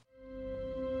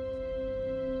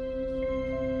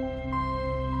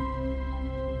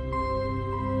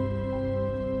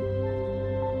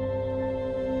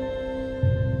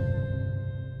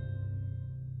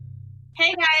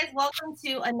welcome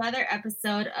to another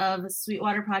episode of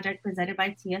Sweetwater Project presented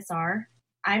by TSR.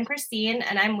 I'm Christine,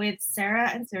 and I'm with Sarah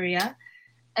and Surya,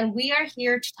 and we are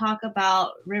here to talk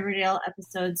about Riverdale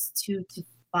episodes 2 to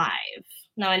 5.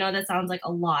 Now, I know that sounds like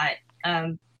a lot,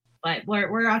 but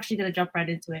we're actually going to jump right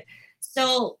into it.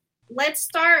 So let's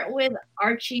start with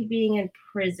Archie being in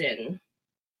prison.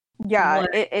 Yeah,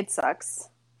 it sucks.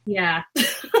 Yeah.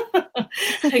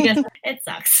 I guess it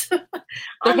sucks.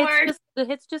 The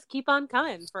hits just keep on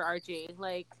coming for Archie.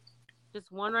 Like,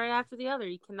 just one right after the other.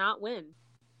 He cannot win.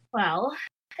 Well,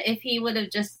 if he would have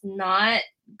just not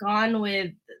gone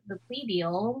with the plea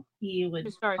deal, he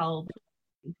would probably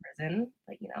be in prison.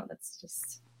 But, that's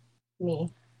just me.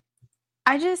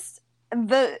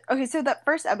 So that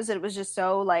first episode was just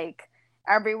so, like,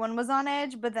 everyone was on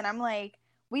edge. But then I'm like,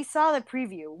 we saw the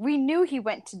preview. We knew he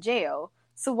went to jail.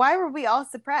 So why were we all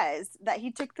surprised that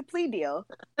he took the plea deal?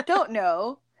 Don't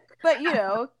know. But,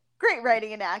 great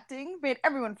writing and acting made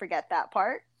everyone forget that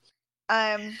part.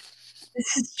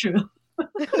 This is true.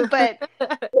 But,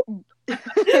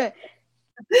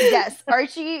 yes,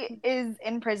 Archie is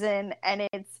in prison, and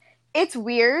it's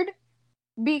weird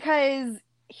because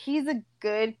he's a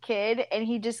good kid, and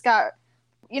he just got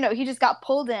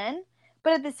pulled in.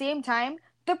 But at the same time,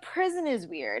 the prison is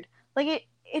weird. Like,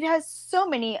 it has so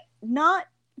many not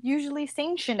usually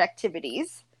sanctioned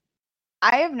activities.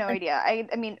 I have no idea. I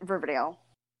mean, Riverdale.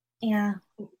 Yeah,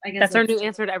 I guess that's our new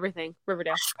answer to everything.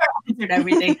 Riverdale. Answer to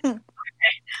everything. The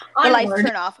lights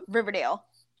turn off. Riverdale.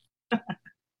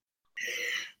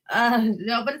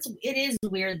 No, but it is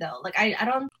weird though. Like I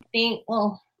don't think.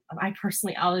 Well, I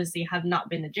personally obviously have not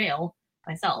been to jail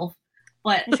myself,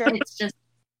 but sure. It's just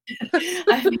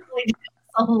I feel like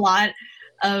a lot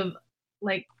of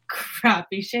like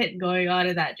crappy shit going on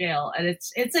in that jail, and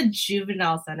it's a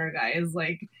juvenile center, guys.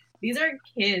 Like, these are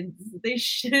kids. They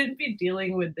shouldn't be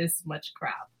dealing with this much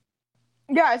crap.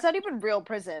 Yeah, it's not even real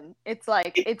prison. It's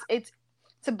like it's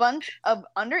a bunch of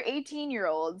under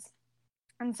 18-year-olds,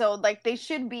 and so like they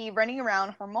should be running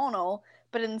around hormonal,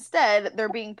 but instead they're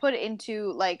being put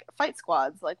into like fight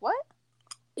squads. Like, what?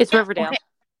 It's Riverdale.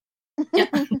 Yeah.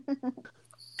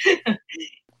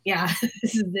 Yeah,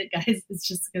 this is it, guys. It's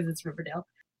just because it's Riverdale.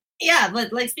 Yeah,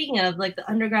 but like speaking of like the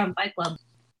underground fight club,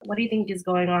 what do you think is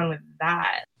going on with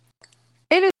that?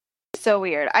 It is so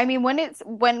weird. I mean,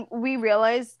 when we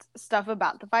realized stuff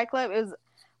about the fight club, it was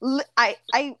I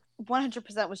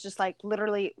 100% was just like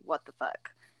literally what the fuck.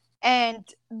 And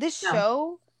this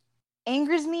show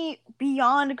angers me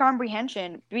beyond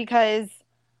comprehension because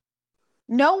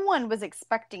no one was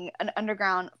expecting an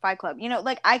underground fight club.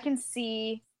 Like I can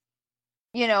see,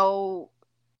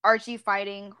 Archie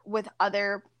fighting with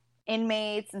other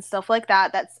inmates and stuff like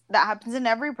that. That happens in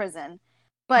every prison.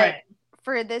 But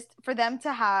for them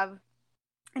to have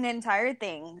an entire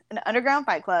thing, an underground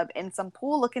fight club in some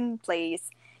pool-looking place,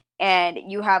 and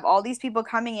you have all these people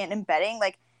coming in and betting,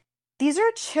 like, these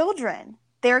are children.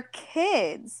 They're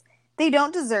kids. They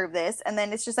don't deserve this. And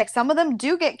then it's just like some of them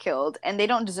do get killed, and they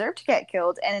don't deserve to get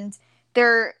killed, and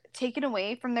they're taken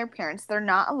away from their parents. They're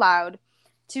not allowed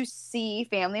to see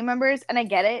family members, and I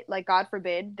get it, like, God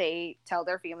forbid they tell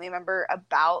their family member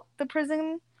about the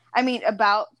prison,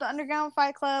 about the underground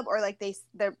fight club, or like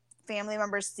their family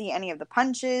members see any of the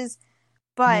punches,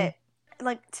 but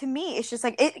like, to me, it's just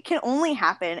like, it can only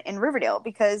happen in Riverdale,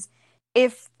 because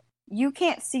if you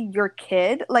can't see your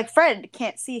kid, like Fred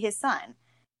can't see his son,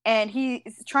 and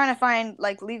he's trying to find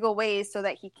like legal ways so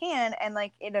that he can, and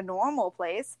like in a normal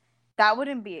place, that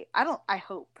wouldn't be, I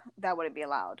hope that wouldn't be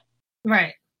allowed.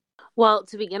 Well,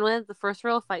 to begin with, the first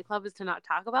rule of Fight Club is to not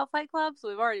talk about Fight Club, so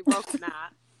we've already broken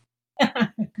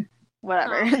that.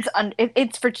 Whatever.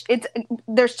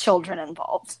 There's children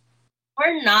involved.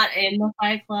 We're not in the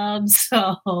Fight Club,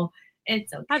 so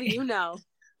it's okay. How do you know?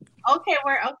 Okay,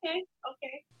 we're okay.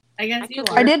 I guess you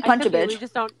are. I did punch a bitch.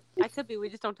 We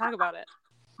just don't talk about it.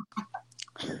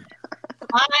 Fine.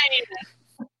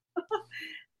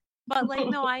 But like,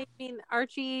 no, I mean,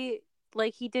 Archie,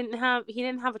 like, he didn't have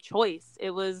a choice.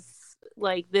 It was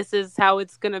like, this is how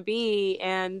it's gonna be,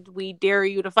 and we dare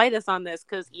you to fight us on this,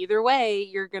 because either way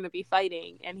you're gonna be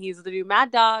fighting. And he's the new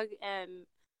Mad Dog, and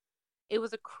it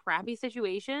was a crappy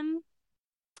situation,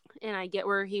 and I get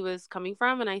where he was coming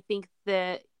from, and I think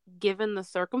that given the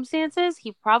circumstances,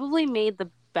 he probably made the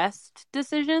best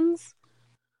decisions.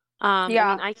 I mean,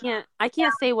 I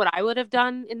can't say what I would have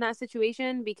done in that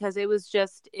situation, because it was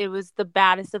the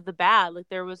baddest of the bad. Like,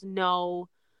 there was no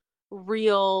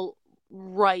real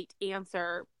right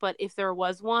answer, but if there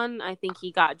was one, I think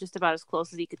he got just about as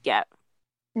close as he could get.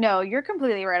 No, you're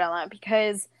completely right on that,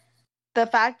 because the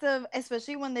fact of,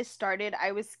 especially when this started,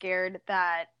 I was scared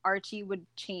that Archie would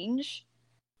change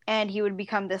and he would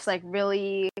become this like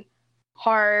really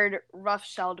hard,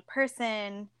 rough-shelled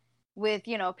person with,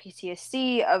 you know,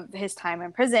 PTSD of his time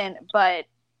in prison. But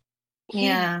he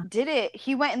did it.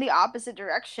 He went in the opposite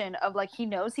direction of like, he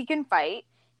knows he can fight,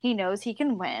 he knows he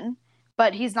can win,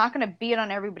 but he's not going to beat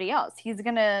on everybody else. He's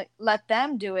going to let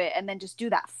them do it and then just do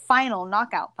that final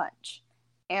knockout punch.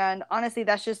 And honestly,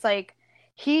 that's just like,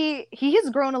 he has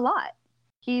grown a lot.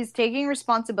 He's taking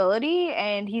responsibility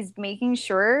and he's making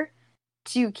sure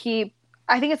to keep,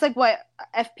 I think it's like what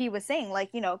FP was saying, like,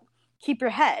 you know, keep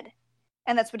your head.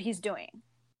 And that's what he's doing.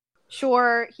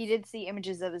 Sure, he did see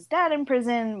images of his dad in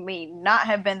prison, may not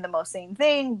have been the most same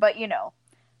thing, but, you know,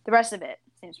 the rest of it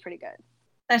seems pretty good.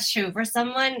 That's true. For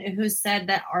someone who said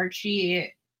that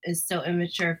Archie is so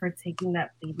immature for taking that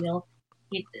plea deal,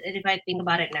 if I think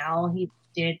about it now, he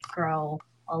did grow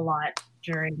a lot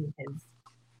during his,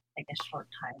 I guess, short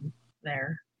time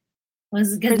there.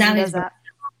 Because now he's that.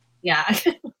 Yeah,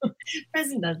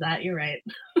 prison does that. You're right.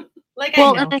 Like,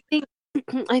 well, I know.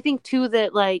 And I think too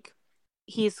that like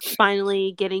he's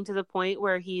finally getting to the point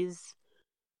where he's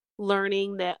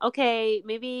learning that, okay,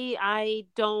 maybe I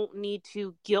don't need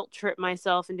to guilt trip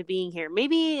myself into being here.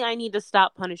 Maybe I need to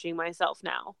stop punishing myself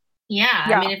now. Yeah.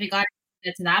 I mean, if he got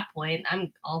to that point,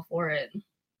 I'm all for it.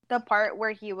 The part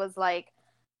where he was like,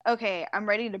 okay, I'm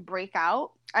ready to break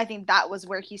out, I think that was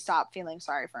where he stopped feeling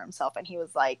sorry for himself, and he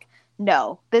was like,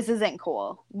 no, this isn't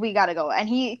cool. We gotta go. And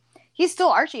he's still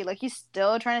Archie. Like, he's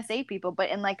still trying to save people, but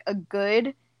in like a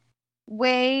good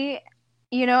way,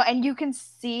 you know. And you can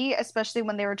see, especially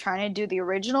when they were trying to do the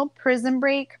original Prison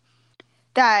Break,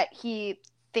 that he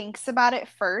thinks about it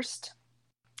first,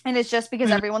 and it's just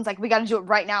because everyone's like, we gotta do it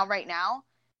right now,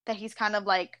 that he's kind of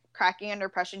like cracking under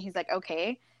pressure, and he's like,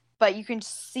 okay. But you can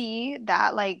see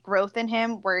that like growth in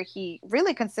him where he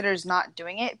really considers not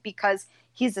doing it because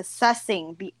he's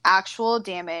assessing the actual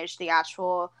damage, the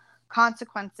actual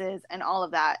consequences, and all of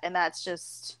that. And that's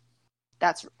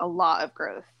a lot of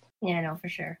growth. Yeah, no, for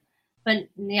sure. But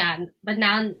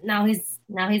now he's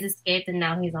escaped and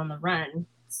now he's on the run.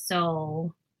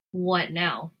 So what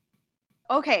now?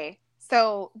 Okay,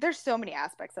 so there's so many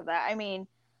aspects of that. I mean,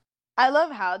 I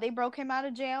love how they broke him out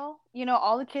of jail. You know,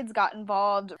 all the kids got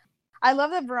involved. I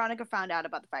love that Veronica found out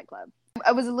about the Fight Club.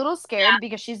 I was a little scared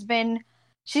because she's been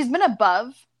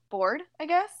above board, I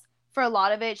guess, for a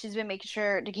lot of it. She's been making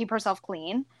sure to keep herself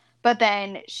clean. But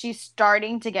then she's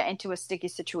starting to get into a sticky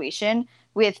situation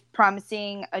with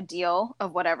promising a deal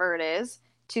of whatever it is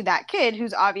to that kid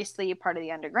who's obviously part of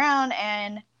the underground.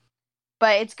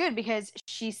 But it's good because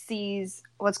she sees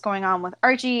what's going on with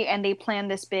Archie and they plan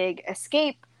this big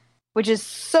escape, which is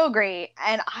so great.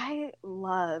 And I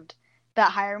loved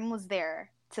that Hiram was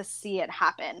there to see it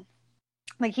happen.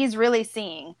 Like, he's really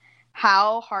seeing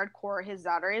how hardcore his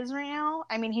daughter is right now.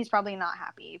 I mean, he's probably not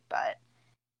happy, but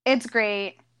it's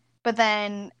great. But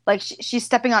then, like, she's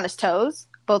stepping on his toes,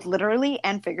 both literally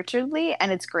and figuratively,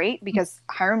 and it's great because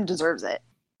Hiram deserves it.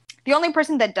 The only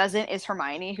person that doesn't is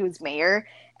Hermione, who's mayor,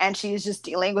 and she's just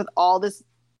dealing with all this,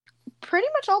 pretty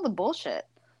much all the bullshit,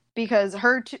 because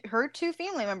her two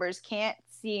family members can't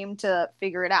seem to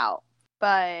figure it out.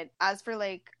 But as for,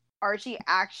 like, Archie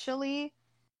actually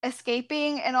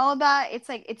escaping and all of that, it's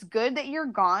like, it's good that you're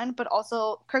gone, but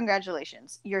also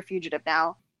congratulations, you're a fugitive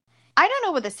now. I don't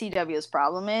know what the CW's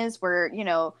problem is, where, you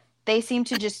know, they seem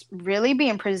to just really be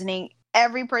imprisoning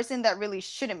every person that really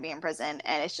shouldn't be in prison,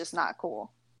 and it's just not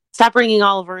cool. Stop bringing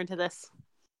Oliver into this.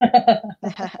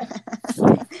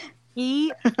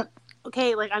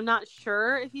 Okay, like, I'm not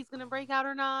sure if he's gonna break out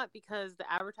or not, because the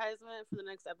advertisement for the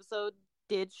next episode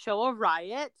did show a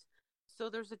riot, so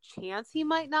there's a chance he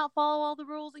might not follow all the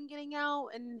rules in getting out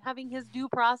and having his due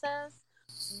process.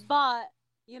 But,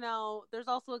 you know, there's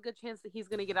also a good chance that he's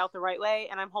gonna get out the right way,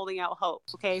 and I'm holding out hope.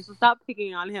 Okay, so stop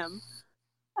picking on him.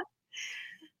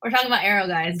 We're talking about Arrow,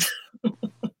 guys.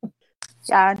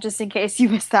 Yeah, just in case you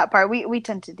missed that part, we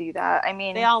tend to do that. I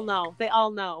mean, they all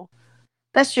know.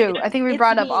 That's true. I think we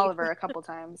brought up Oliver a couple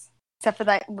times. Except for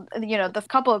that, you know, the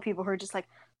couple of people who are just like,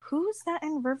 who's that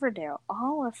in Riverdale?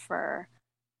 Oliver.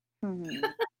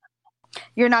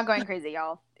 You're not going crazy,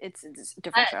 y'all. It's a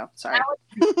different show. Sorry.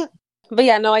 But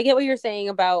yeah, no, I get what you're saying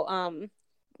about,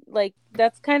 like,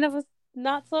 that's kind of a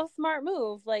not so smart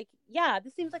move. Like, yeah,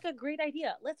 this seems like a great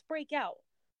idea. Let's break out.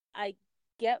 I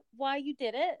get why you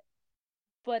did it,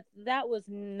 but that was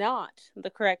not the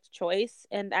correct choice,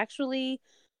 and actually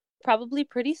probably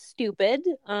pretty stupid.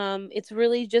 It's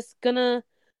really just gonna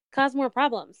cause more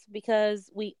problems because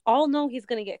we all know he's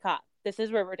gonna get caught. This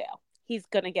is Riverdale. He's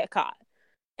gonna get caught.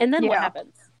 And then what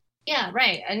happens? Yeah,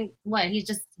 right. And what? He's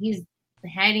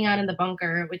hiding out in the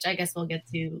bunker, which I guess we'll get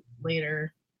to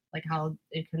later. like how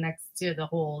it connects to the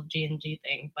whole G&G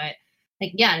thing. But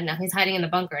like, yeah, no, he's hiding in the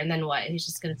bunker, and then what? He's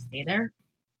just gonna stay there?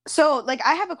 So, like,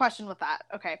 I have a question with that.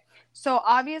 Okay, so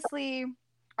obviously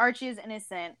Archie is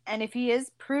innocent, and if he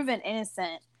is proven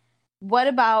innocent, what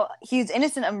about he's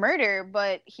innocent of murder,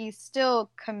 but he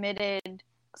still committed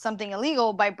something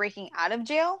illegal by breaking out of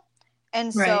jail?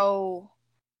 And so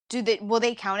will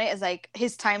they count it as like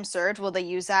his time served? Will they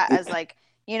use that as like,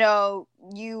 you know,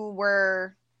 you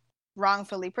were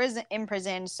wrongfully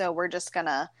imprisoned, so we're just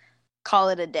gonna call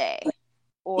it a day?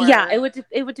 Or yeah, it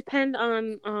would depend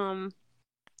on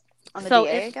the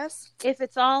DA, I guess. If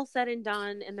it's all said and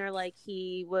done and they're like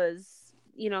he was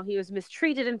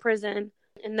mistreated in prison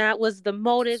and that was the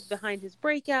motive behind his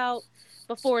breakout,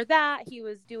 before that he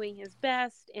was doing his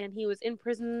best and he was in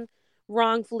prison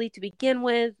wrongfully to begin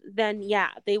with, then yeah,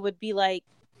 they would be like,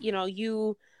 you know,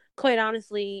 you quite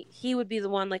honestly, he would be the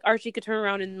one, like Archie could turn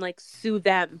around and like sue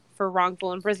them for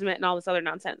wrongful imprisonment and all this other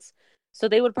nonsense. So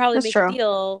they would probably make a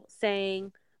deal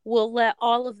saying, we'll let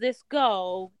all of this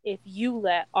go if you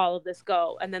let all of this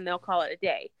go, and then they'll call it a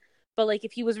day. But like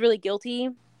if he was really guilty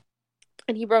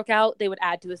and he broke out, they would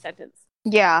add to his sentence.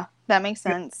 Yeah, that makes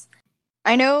sense.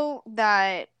 I know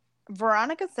that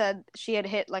Veronica said she had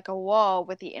hit like a wall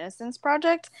with the Innocence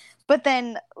Project, but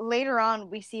then later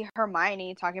on we see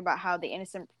Hermione talking about how the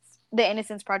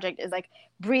Innocence Project is like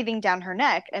breathing down her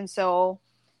neck. And so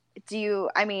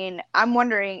I'm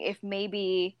wondering if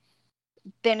maybe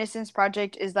the Innocence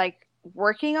Project is like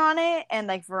working on it and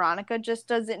like Veronica just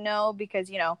doesn't know, because,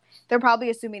 you know, they're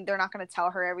probably assuming they're not going to tell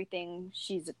her everything.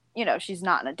 She's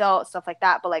not an adult, stuff like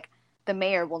that, but like the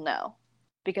mayor will know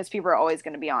because people are always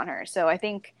going to be on her. So I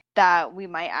think that we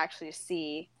might actually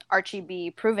see Archie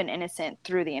be proven innocent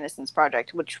through the Innocence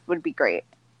Project, which would be great.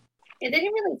 Yeah, they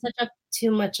didn't really touch up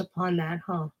too much upon that,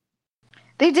 huh?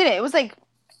 They didn't. It was like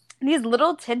these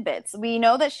little tidbits. We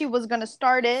know that she was going to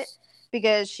start it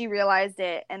because she realized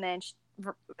it, and then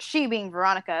she being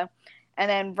Veronica, and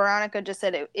then Veronica just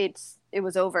said it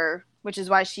was over, which is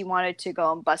why she wanted to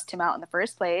go and bust him out in the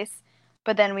first place.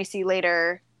 But then we see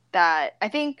later that I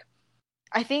think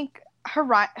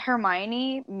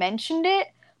Hermione mentioned it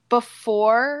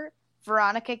before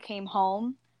Veronica came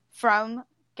home from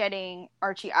getting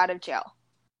Archie out of jail.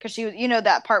 Because she was, you know,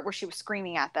 that part where she was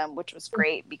screaming at them, which was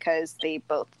great because they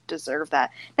both deserve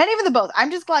that. Not even the both. I'm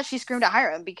just glad she screamed at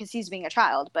Hiram because he's being a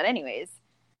child. But anyways,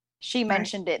 she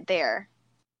mentioned it there.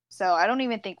 So I don't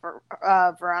even think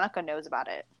Veronica knows about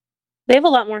it. They have a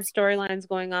lot more storylines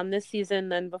going on this season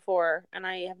than before. And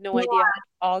I have no idea how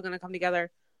it's all going to come together.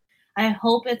 I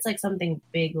hope it's like something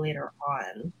big later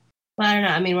on. But I don't know.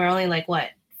 I mean, we're only like,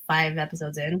 5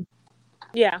 episodes in?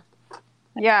 Yeah.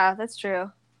 Yeah, that's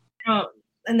true.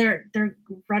 And they're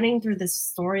running through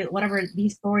this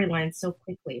these storylines so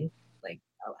quickly. Like,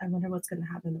 I wonder what's going to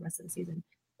happen the rest of the season.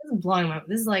 This is blowing my.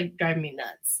 This is like driving me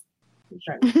nuts.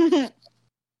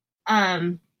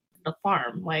 The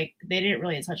farm, like they didn't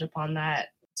really touch upon that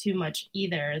too much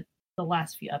either. The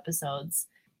last few episodes,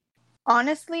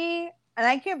 honestly, and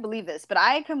I can't believe this, but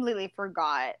I completely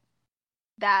forgot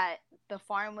that the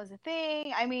farm was a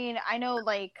thing. I mean, I know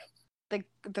like the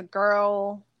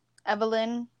girl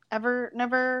Evelyn.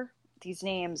 Never these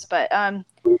names, but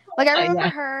like I remember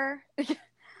her.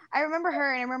 I remember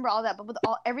her and I remember all that, but with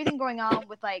everything going on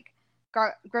with like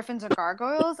Griffins and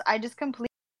Gargoyles, I just completely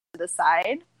to the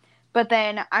side. But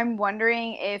then I'm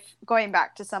wondering if, going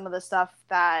back to some of the stuff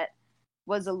that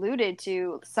was alluded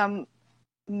to, some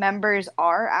members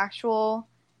are actual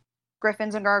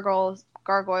Griffins and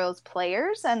Gargoyles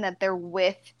players, and that they're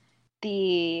with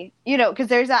the, you know, because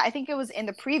there's that, I think it was in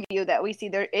the preview that we see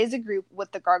there is a group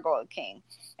with the Gargoyle King,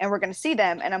 and we're going to see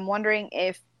them, and I'm wondering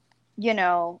if, you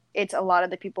know, it's a lot of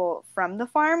the people from the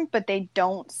farm, but they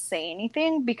don't say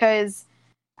anything, because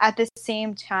at the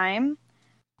same time,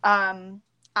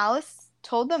 Alice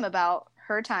told them about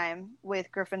her time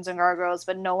with Griffins and Gargoyles,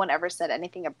 but no one ever said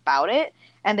anything about it,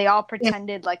 and they all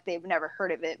pretended like they've never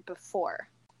heard of it before.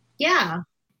 Yeah.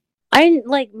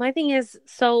 My thing is,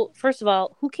 so first of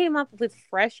all, who came up with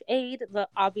Fresh Aid, the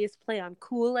obvious play on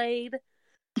Kool-Aid?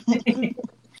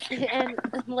 And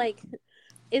like,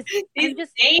 it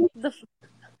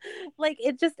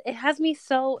has me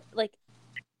so like,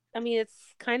 I mean,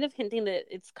 it's kind of hinting that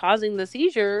it's causing the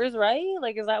seizures, right?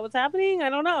 Like, is that what's happening? I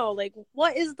don't know. Like,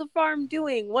 what is the farm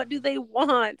doing? What do they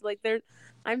want? Like,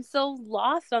 I'm so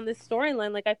lost on this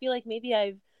storyline. Like, I feel like maybe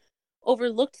I've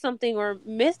overlooked something or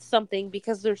missed something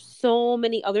because there's so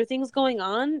many other things going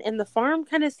on, and the farm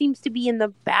kind of seems to be in the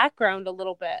background a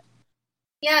little bit.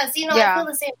 Yes, you know, I feel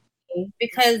the same thing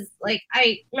because, like,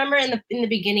 I remember in the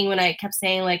beginning when I kept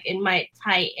saying like it might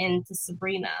tie into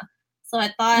Sabrina. So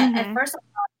I thought at first I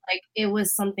thought like it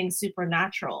was something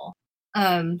supernatural.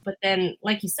 But then,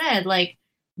 like you said, like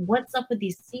what's up with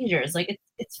these seizures? Like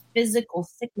it's physical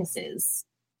sicknesses,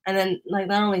 and then like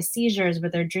not only seizures,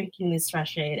 but they're drinking this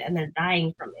fresh aid and they're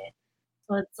dying from it.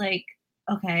 So it's like,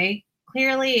 okay,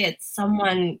 clearly it's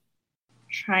someone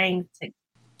trying to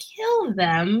kill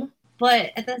them,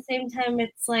 but at the same time,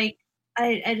 it's like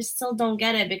I just still don't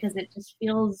get it because it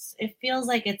feels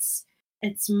like it's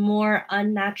more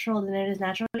unnatural than it is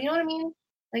natural. You know what I mean?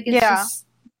 Like it's just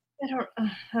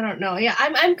I don't know. Yeah,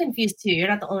 I'm confused too. You're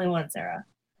not the only one, Sarah.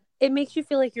 It makes you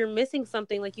feel like you're missing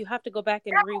something. Like you have to go back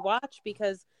and rewatch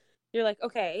because you're like,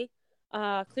 okay,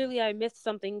 clearly I missed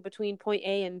something between point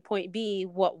A and point B.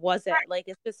 What was it? Like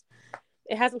it's just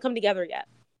it hasn't come together yet.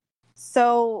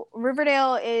 So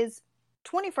Riverdale is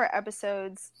 24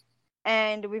 episodes,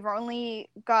 and we've only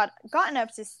gotten up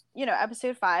to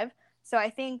episode 5. So I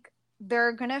think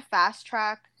they're gonna fast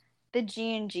track the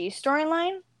G&G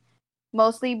storyline,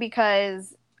 mostly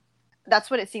because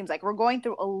that's what it seems like. We're going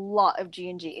through a lot of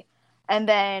G&G, and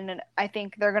then I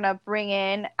think they're gonna bring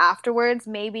in afterwards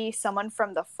maybe someone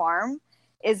from the farm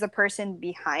is the person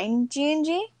behind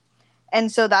G&G,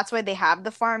 and so that's why they have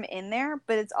the farm in there.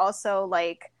 But it's also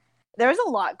like there's a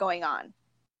lot going on,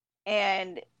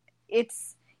 and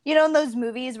it's in those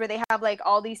movies where they have like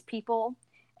all these people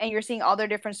and you're seeing all their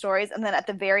different stories, and then at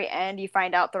the very end you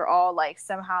find out they're all like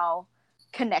somehow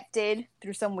connected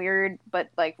through some weird but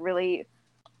like really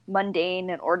mundane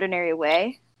and ordinary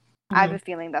way. Mm-hmm. I have a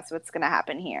feeling that's what's gonna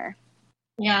happen here.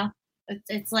 Yeah,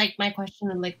 it's like my question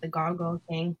with like the gargoyle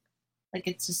thing. Like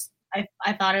it's just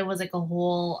I thought it was like a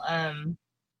whole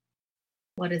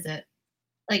what is it?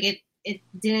 Like it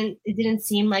didn't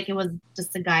seem like it was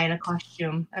just a guy in a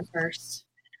costume at first.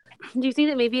 Do you think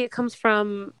that maybe it comes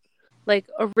from like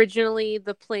originally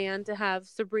the plan to have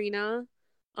Sabrina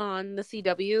on the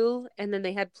CW, and then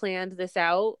they had planned this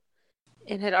out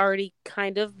and had already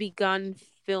kind of begun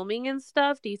filming and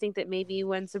stuff? Do you think that maybe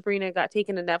when Sabrina got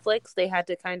taken to Netflix, they had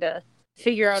to kind of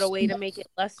figure out a way to make it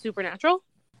less supernatural?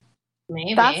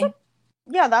 Maybe.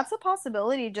 That's a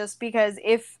possibility, just because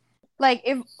if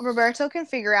Roberto can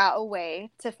figure out a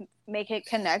way to make it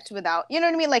connect without, you know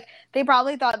what I mean? Like, they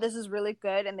probably thought this is really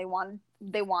good and they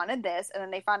wanted this, and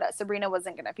then they found out Sabrina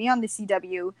wasn't going to be on the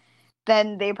CW.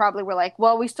 Then they probably were like,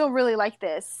 well, we still really like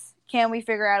this. Can we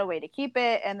figure out a way to keep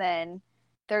it? And then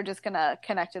they're just going to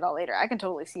connect it all later. I can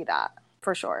totally see that,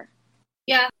 for sure.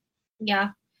 Yeah.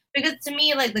 Because to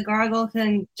me, like, the gargoyle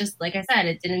thing, just like I said,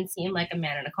 it didn't seem like a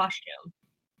man in a costume.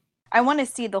 I want to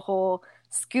see the whole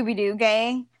Scooby-Doo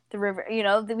gang. The river,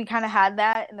 we kind of had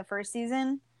that in the first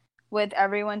season with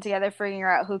everyone together figuring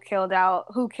out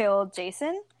who killed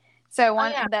Jason. So I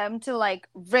want them to like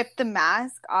rip the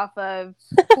mask off of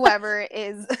whoever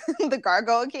is the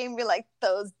gargoyle king and be like,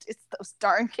 it's those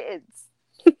darn kids.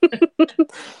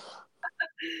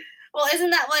 Well, isn't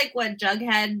that like what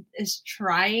Jughead is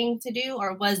trying to do,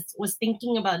 or was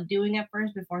thinking about doing at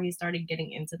first before he started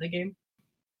getting into the game?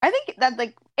 I think that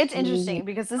like it's interesting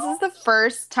because this is the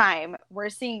first time we're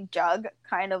seeing Jug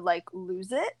kind of like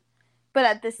lose it, but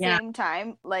at the same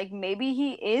time, like maybe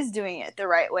he is doing it the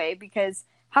right way, because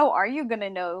how are you gonna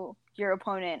know your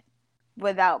opponent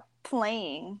without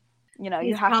playing?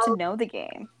 You have to know the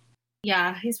game.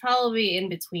 Yeah, he's probably in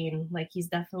between. Like, he's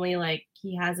definitely like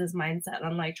he has his mindset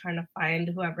on like trying to find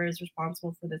whoever is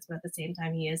responsible for this, but at the same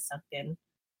time, he is sucked in.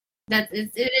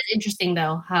 It is interesting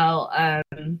though how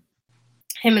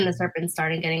him and the Serpent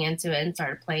started getting into it and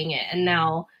started playing it, and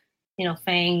now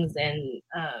Fangs and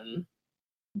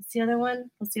what's the other one?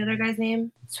 What's the other guy's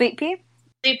name? Sweet Pea.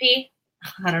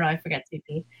 I don't know. I forget Sweet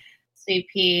Pea. Sweet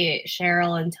Pea,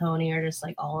 Cheryl, and Tony are just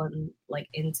like all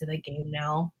into the game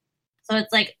now. So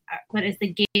it's like, but is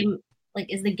the game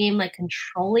like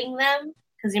controlling them?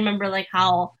 Because you remember like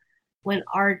how when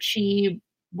Archie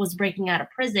was breaking out of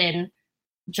prison,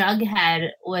 Jughead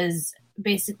was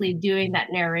basically doing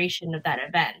that narration of that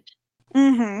event.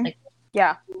 Mm-hmm. Like,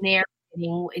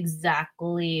 narrating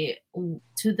exactly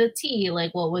to the T,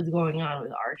 like what was going on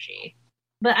with Archie.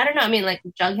 But I don't know. I mean, like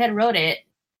Jughead wrote it,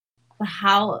 but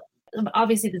how?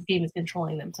 Obviously, this game is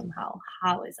controlling them somehow.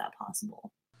 How is that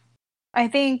possible? I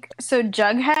think so.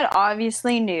 Jughead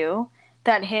obviously knew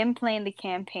that him playing the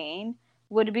campaign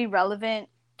would be relevant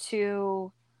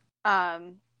to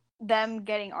them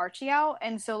getting Archie out,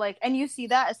 and so like, and you see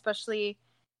that especially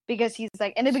because he's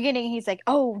like in the beginning, he's like,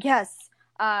 "Oh yes,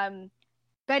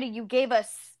 Betty, you gave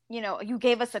us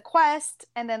a quest,"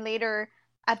 and then later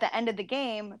at the end of the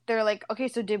game, they're like, "Okay,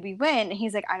 so did we win?" And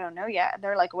he's like, "I don't know yet." And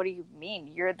they're like, "What do you mean?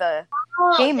 You're the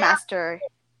game master."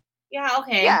 Yeah.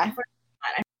 Okay. Yeah.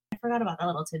 I forgot about that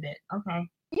little tidbit. Okay.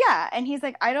 Yeah, and he's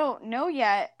like, I don't know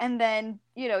yet. And then,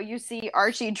 you see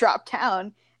Archie drop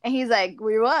down and he's like,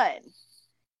 we won.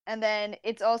 And then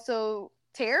it's also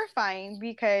terrifying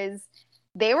because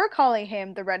they were calling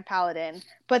him the Red Paladin,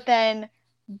 but then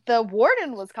the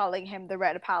warden was calling him the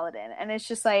Red Paladin. And it's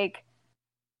just like,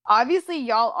 obviously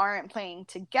y'all aren't playing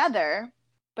together,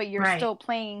 but you're still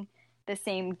playing the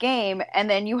same game. And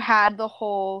then you had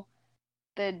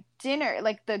the dinner,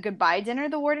 like the goodbye dinner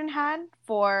the warden had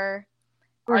for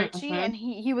Archie, and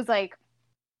he was like,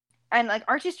 and like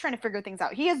Archie's trying to figure things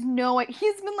out. He's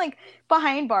been like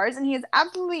behind bars and he has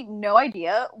absolutely no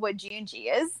idea what G&G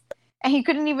is. And he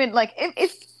couldn't even like,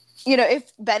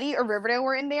 if Betty or Riverdale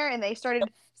were in there and they started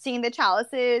seeing the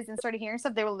chalices and started hearing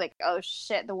stuff, they were like, oh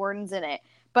shit, the warden's in it.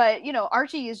 But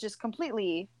Archie is just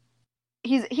completely,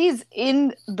 he's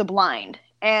in the blind.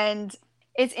 And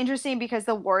it's interesting because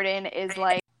the warden is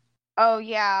like, oh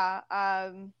yeah,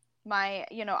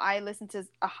 I listened to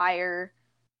a higher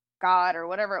god or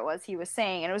whatever it was he was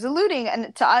saying, and it was alluding,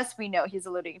 and to us we know he's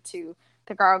alluding to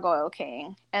the Gargoyle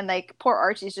King. And like poor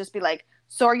Archie's just be like,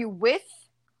 so are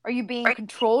you being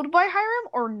controlled by Hiram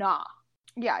or not?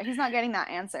 Yeah, he's not getting that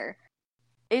answer.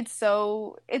 It's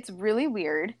really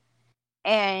weird.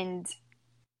 And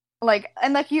like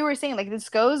you were saying, like this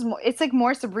goes more, it's like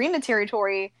more Sabrina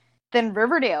territory than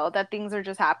Riverdale, that things are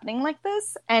just happening like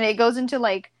this. And it goes into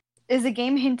like, is the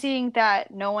game hinting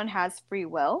that no one has free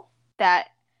will, that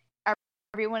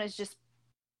everyone is just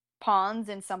pawns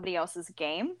in somebody else's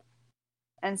game?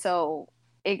 And so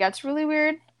it gets really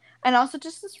weird. And also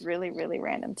just this really, really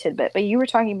random tidbit. But you were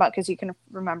talking about, because you can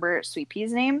remember Sweet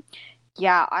Pea's name.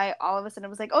 Yeah, I all of a sudden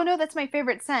was like, oh no, that's my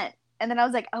favorite scent. And then I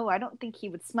was like, oh, I don't think he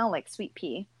would smell like Sweet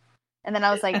Pea. And then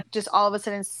I was like, just all of a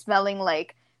sudden smelling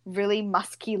like really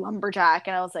musky lumberjack.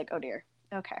 And I was like, oh dear.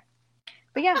 Okay.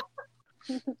 But yeah.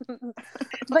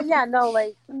 But yeah, no,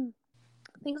 like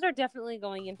things are definitely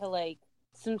going into like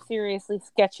some seriously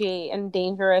sketchy and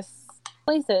dangerous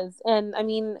places. And I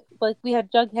mean, like we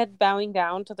had Jughead bowing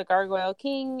down to the Gargoyle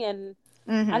King, and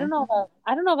I don't know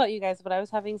about you guys, but I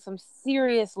was having some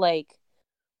serious like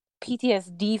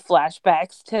PTSD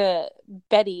flashbacks to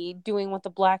Betty doing what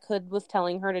the Black Hood was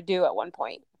telling her to do at one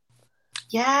point.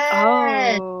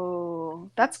 Yeah. Oh,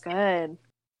 that's good.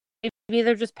 Maybe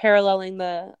they're just paralleling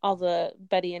all the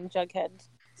Betty and Jughead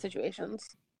situations.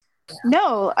 Yeah.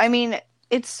 No, I mean,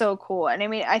 it's so cool. And I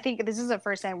mean, I think this is the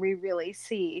first time we really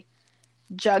see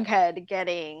Jughead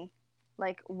getting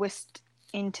like whisked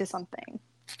into something.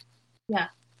 Yeah,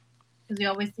 because we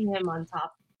always see him on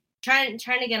top, trying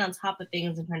to get on top of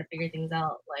things and trying to figure things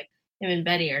out. Like him and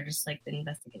Betty are just like the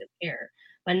investigative pair,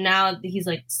 but now he's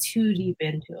like too deep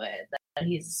into it that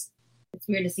it's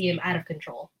weird to see him out of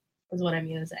control, is what I'm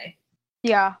gonna say.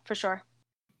 Yeah, for sure.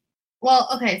 Well,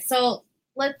 okay, so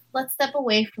let's step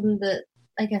away from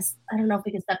I guess I don't know if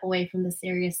we can step away from the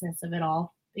seriousness of it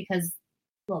all, because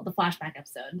the flashback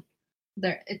episode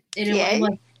it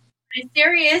was pretty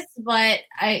serious, but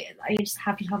I just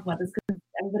have to talk about this because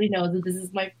everybody knows that this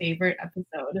is my favorite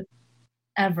episode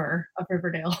ever of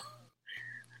Riverdale.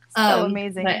 So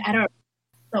amazing. But I don't,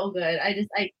 so good.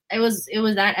 It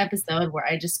was that episode where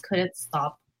I just couldn't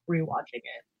stop rewatching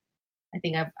it. I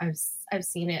think I've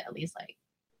seen it at least like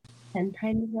 10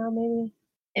 times now, maybe.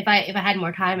 If I had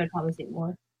more time, I'd probably see it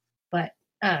more. But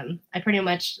I pretty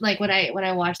much, like when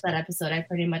I watched that episode, I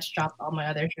pretty much dropped all my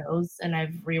other shows, and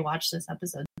I've rewatched this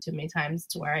episode too many times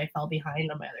to where I fell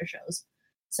behind on my other shows.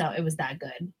 So it was that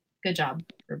good. Good job,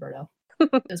 Roberto.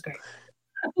 It was great.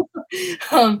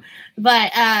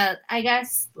 But I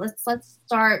guess let's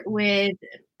start with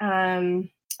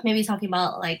maybe talking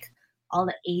about like all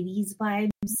the 80s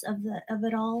vibes of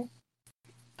it all.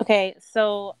 Okay,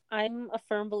 so I'm a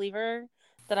firm believer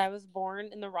that I was born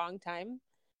in the wrong time,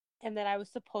 and that I was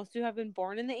supposed to have been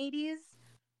born in the 80s,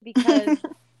 because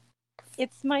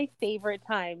it's my favorite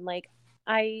time. Like,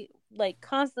 I, like,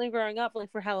 constantly growing up,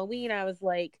 like, for Halloween, I was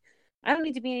like, I don't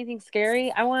need to be anything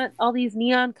scary. I want all these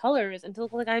neon colors and to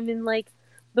look like I'm in, like,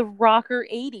 the rocker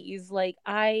 80s. Like,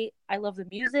 I love the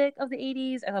music of the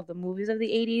 80s. I love the movies of the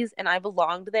 80s, and I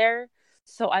belonged there.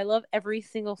 So I love every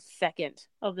single second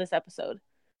of this episode.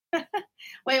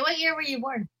 Wait, what year were you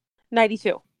born?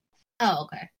 92. Oh,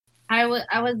 okay. I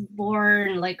was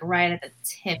born like right at the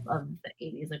tip of the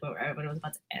 80s, like when it was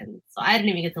about to end. So I didn't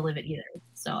even get to live it either.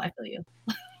 So I feel you.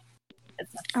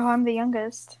 Oh, I'm the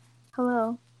youngest.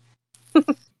 Hello.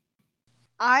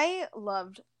 I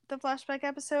loved the flashback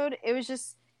episode. It was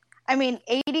just, I mean,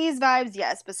 80s vibes,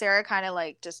 yes, but Sarah kind of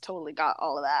like just totally got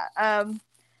all of that.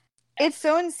 It's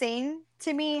so insane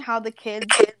to me how the kids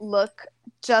look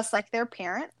just like their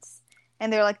parents,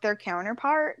 and they're like their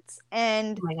counterparts.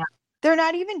 And oh my God. they're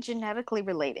not even genetically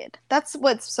related. That's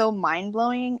what's so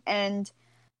mind-blowing. And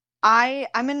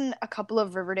I'm in a couple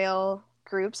of Riverdale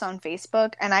groups on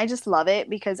Facebook, and I just love it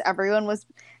because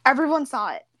everyone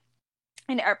saw it.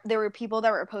 And there were people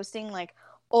that were posting like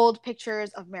old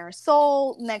pictures of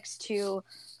Marisol next to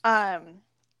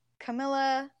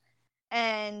Camila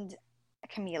and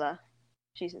Camila.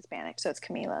 She's Hispanic, so it's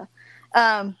Camila.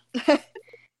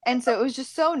 And so it was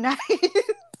just so nice.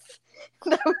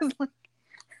 That was like,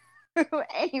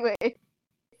 anyway,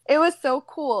 it was so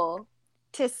cool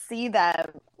to see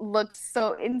them look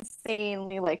so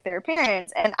insanely like their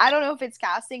parents. And I don't know if it's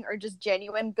casting or just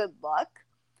genuine good luck,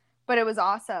 but it was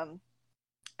awesome.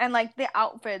 And like the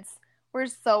outfits were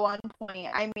so on point.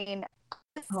 I mean,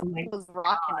 I was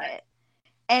rocking it.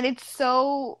 And it's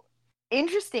so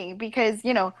interesting because,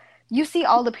 you know, you see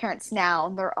all the parents now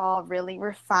and they're all really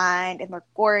refined and they're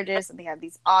gorgeous and they have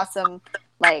these awesome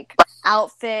like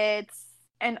outfits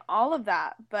and all of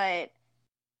that. But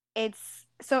it's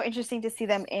so interesting to see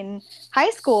them in high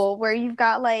school where you've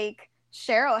got like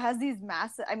Cheryl has these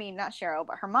massive, I mean, not Cheryl,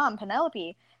 but her mom,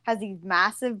 Penelope, has these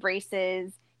massive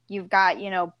braces. You've got, you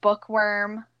know,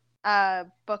 Bookworm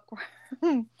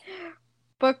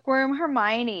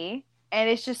Hermione. And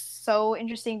it's just so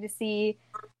interesting to see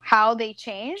how they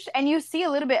changed. And you see a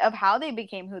little bit of how they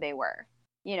became who they were.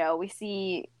 You know, we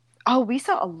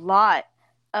saw a lot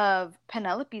of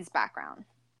Penelope's background.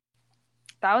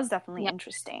 That was definitely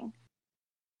interesting.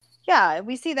 Yeah,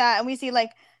 we see that. And we see,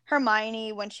 like,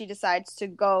 Hermione when she decides to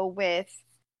go with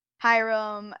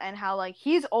Hiram and how, like,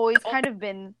 he's always kind of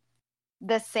been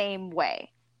the same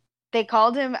way. They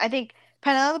called him, I think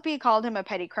Penelope called him a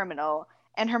petty criminal.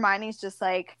 And Hermione's just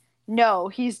like, no,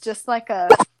 he's just like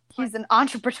he's an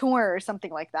entrepreneur or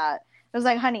something like that. It was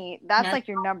like, honey, that's like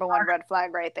your number one red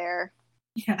flag right there.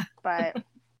 Yeah. But,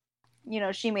 you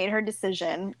know, she made her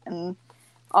decision and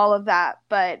all of that.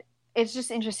 But it's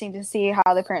just interesting to see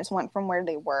how the parents went from where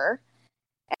they were.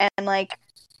 And, like,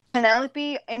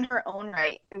 Penelope, in her own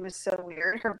right, it was so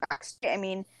weird. Her backstory, I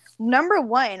mean, number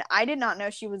one, I did not know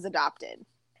she was adopted.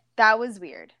 That was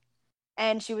weird.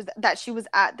 And she was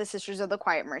at the Sisters of the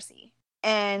Quiet Mercy.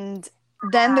 And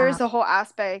then there's the whole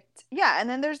aspect, and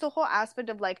then there's the whole aspect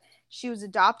of, like, she was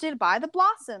adopted by the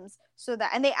Blossoms,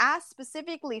 and they asked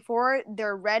specifically for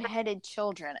their redheaded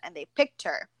children, and they picked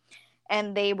her.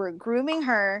 And they were grooming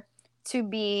her to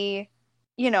be,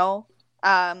 you know,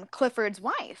 Clifford's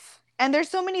wife. And there's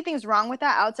so many things wrong with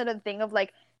that outside of the thing of,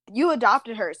 like, you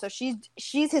adopted her, so she's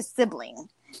his sibling.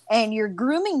 And you're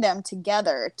grooming them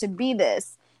together to be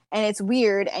this. And it's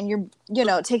weird, and you're, you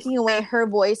know, taking away her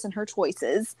voice and her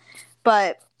choices.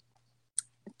 But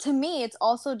to me, it's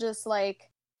also just like,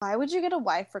 why would you get a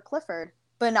wife for Clifford,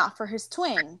 but not for his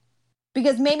twin?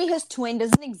 Because maybe his twin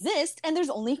doesn't exist, and there's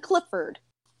only Clifford.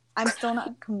 I'm still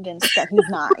not convinced that he's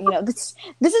not. You know, this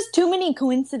is too many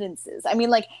coincidences. I mean,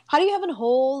 like, how do you have a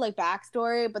whole, like,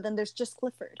 backstory, but then there's just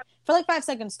Clifford? For, like, 5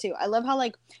 seconds, too. I love how,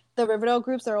 like, the Riverdale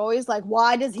groups are always like,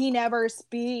 why does he never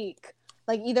speak?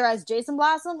 Like, either as Jason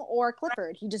Blossom or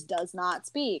Clifford. He just does not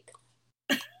speak.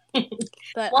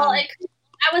 But, well, I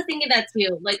was thinking that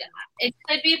too. Like, it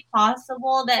could be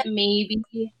possible that maybe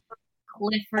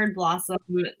Clifford Blossom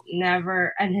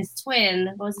never, and his twin,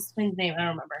 what was his twin's name? I don't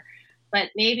remember. But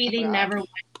maybe they never went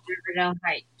to Riverdale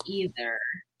High either.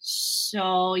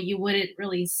 So you wouldn't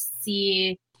really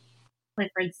see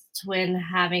Clifford's twin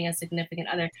having a significant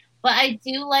other. But I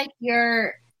do like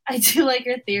your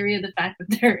theory of the fact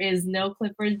that there is no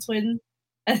Clifford twin,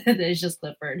 and it's just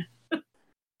Clifford.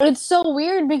 It's so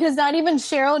weird because not even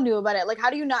Cheryl knew about it. Like,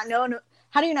 how do you not know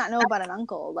about an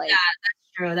uncle? Like,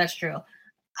 yeah, that's true.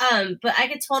 But I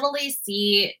could totally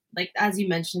see, like, as you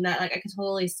mentioned that, like, I could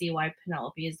totally see why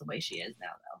Penelope is the way she is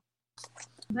now, though.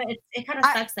 But it kind of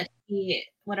sucks that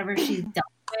whatever she's dealt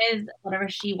with, whatever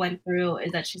she went through,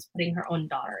 is that she's putting her own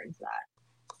daughter into that.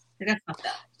 Like, that's fucked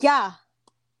up. Yeah,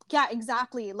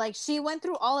 exactly. Like, she went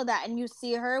through all of that, and you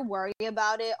see her worry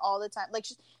about it all the time. Like,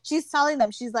 she's telling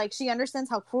them, she's like, she understands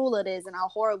how cruel it is and how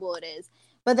horrible it is.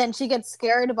 But then she gets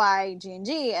scared by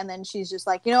G&G, and then she's just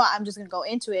like, you know what, I'm just going to go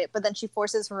into it. But then she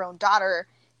forces her own daughter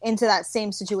into that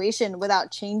same situation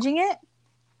without changing it.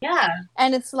 Yeah.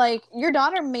 And it's like, your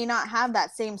daughter may not have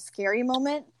that same scary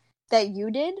moment that you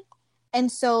did.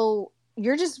 And so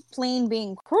you're just plain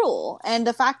being cruel. And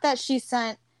the fact that she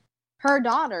sent her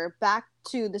daughter back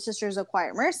to the Sisters of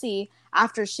Quiet Mercy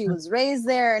after she was raised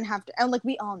there and like,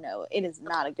 we all know it is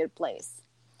not a good place.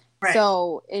 Right.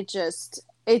 So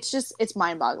it's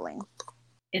mind-boggling.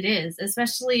 It is,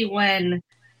 especially when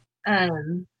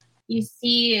you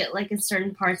see, like, in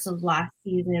certain parts of last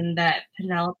season that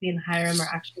Penelope and Hiram are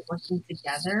actually working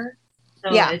together. So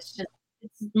it's just,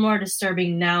 it's more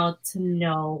disturbing now to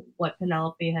know what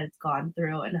Penelope has gone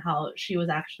through and how she was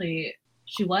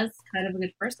kind of a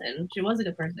good person. She was a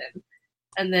good person.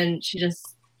 And then she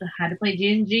just had to play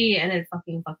G&G and it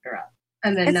fucking fucked her up.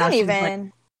 And then it's now not she's even.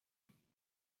 like,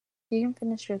 you can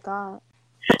finish your thought.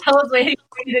 I was waiting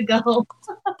for you to go.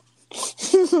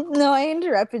 No, I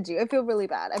interrupted you. I feel really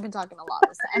bad. I've been talking a lot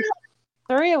this time.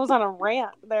 Surya was on a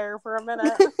rant there for a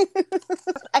minute.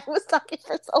 I was talking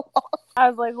for so long. I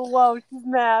was like, whoa, she's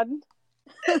mad.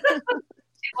 She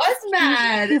was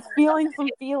mad. She's feeling some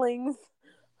feelings.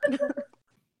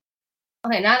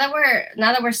 Okay, now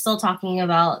that we're still talking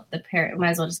about the parent, might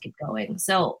as well just keep going.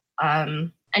 So,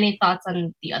 any thoughts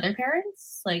on the other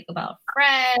parents, like about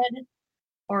Fred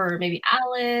or maybe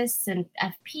Alice and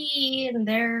FP and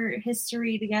their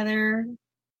history together?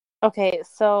 Okay,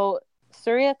 so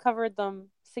Surya covered them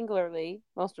singularly,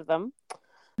 most of them.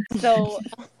 So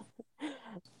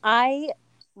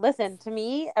to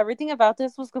me, everything about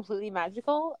this was completely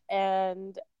magical,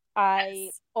 and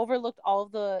I overlooked all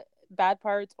of the bad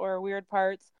parts or weird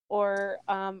parts or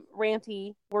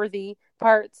ranty worthy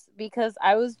parts because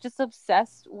I was just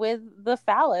obsessed with the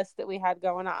phallus that we had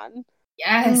going on.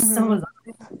 Yes, so was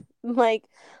I. Like,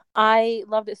 I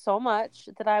loved it so much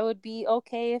that I would be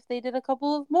okay if they did a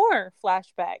couple of more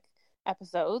flashback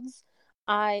episodes.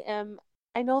 I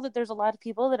know that there's a lot of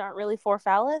people that aren't really for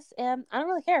phallus, and I don't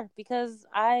really care because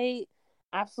I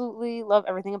absolutely love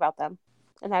everything about them.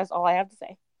 And that is all I have to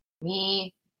say.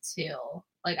 Me too.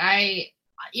 Like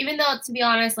even though, to be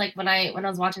honest, like when I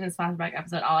was watching this flashback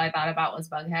episode, all I thought about was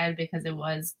Bughead because it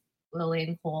was Lily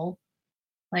and Cole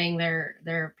playing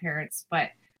their parents. But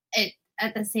it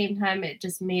at the same time, it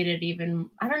just made it even,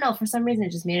 I don't know, for some reason,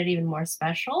 it just made it even more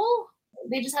special.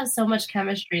 They just have so much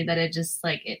chemistry that it just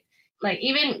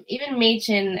even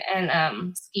Machen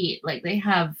and Skeet, like they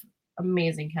have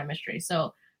amazing chemistry.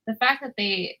 So the fact that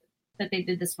they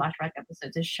did this flashback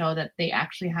episode to show that they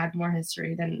actually had more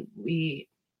history than we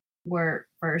were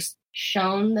first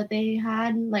shown that they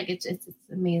had, like it's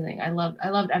amazing. I loved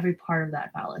every part of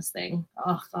that phallus thing.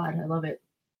 Oh God, I love it.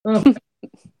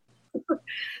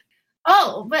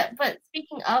 Oh, but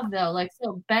speaking of though, like,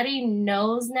 so Betty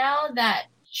knows now that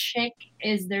Chick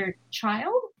is their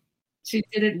child. She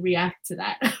didn't react to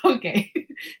that. Okay,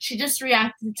 she just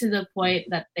reacted to the point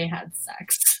that they had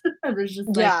sex. It was just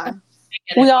like, yeah.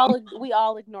 We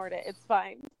all ignored it. It's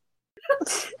fine.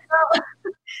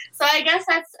 So I guess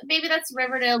that's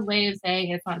Riverdale's way of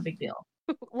saying it's not a big deal.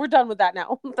 We're done with that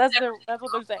now. That's what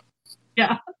they're saying.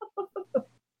 Yeah.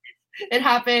 It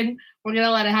happened. We're gonna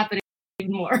let it happen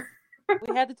even more.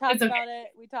 We had to talk about it.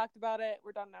 We talked about it.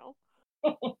 We're done now.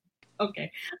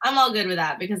 Okay. I'm all good with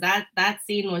that because that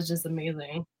scene was just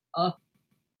amazing. Oh.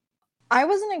 I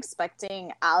wasn't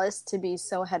expecting Alice to be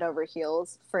so head over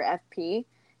heels for FP.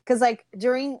 Because, like,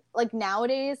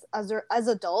 nowadays, as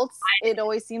adults, it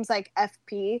always seems like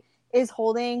FP is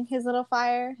holding his little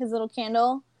fire, his little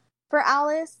candle for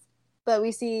Alice. But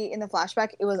we see in the flashback,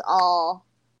 it was all,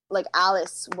 like,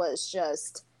 Alice was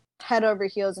just head over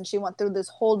heels, and she went through this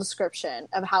whole description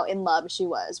of how in love she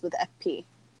was with FP.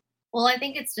 Well, I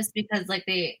think it's just because, like,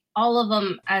 all of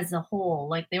them as a whole,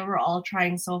 like, they were all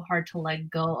trying so hard to let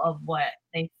go of what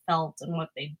they felt and what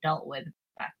they dealt with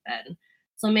back then.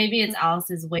 So maybe it's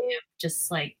Alice's way of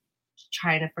just, like,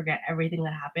 trying to forget everything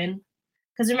that happened.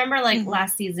 Because remember, like,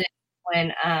 last season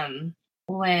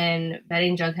when Betty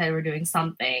and Jughead were doing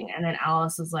something, and then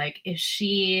Alice was like, if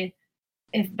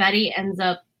Betty ends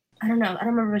up, I don't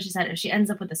remember what she said, if she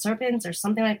ends up with the serpents or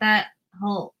something like that,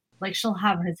 she'll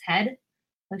have his head.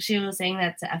 Like, she was saying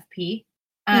that to FP.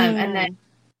 And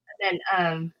then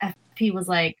FP was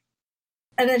like,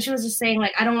 and then she was just saying,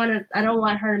 like, I don't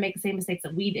want her to make the same mistakes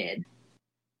that we did.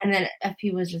 And then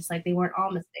FP was just like, they weren't all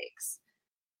mistakes.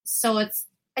 So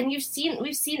and we've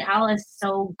seen Alice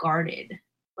so guarded.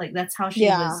 Like, that's how she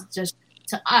was, just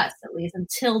to us, at least,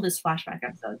 until this flashback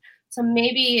episode. So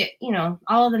maybe,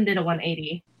 all of them did a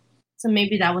 180. So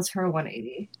maybe that was her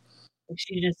 180. Like,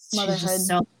 she's just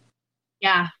so,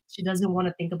 yeah, she doesn't want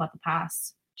to think about the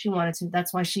past. She wanted to,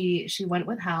 that's why she went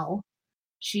with Hal.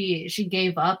 She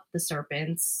gave up the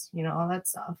serpents, all that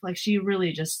stuff. Like, she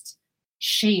really just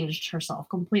changed herself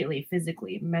completely,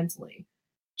 physically, mentally,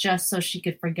 just so she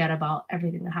could forget about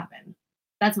everything that happened.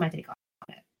 That's my take on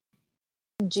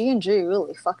it. G&G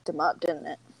really fucked him up, didn't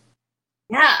it?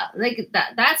 Yeah, like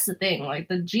that's the thing. Like,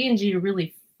 the G&G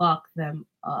really fucked them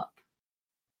up.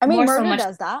 I mean, Murder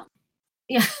does that.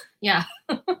 Yeah.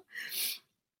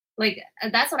 Like,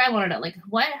 that's what I wanted to, like,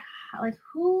 what, like,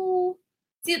 who,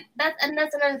 see, that's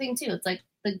another thing too. It's like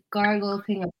the gargoyle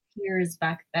thing appears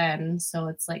back then, so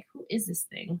it's like, who is this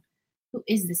thing? who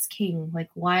is this king? Like,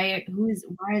 why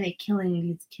are they killing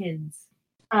these kids?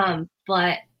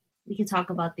 But we could talk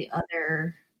about the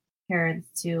other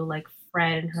parents too, like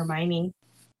Fred and Hermione.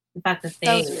 The fact that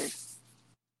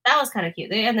that was kind of cute.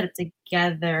 They ended up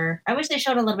together. I wish they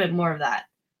showed a little bit more of that.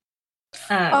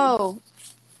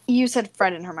 You said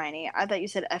Fred and Hermione. I thought you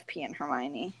said FP and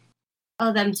Hermione.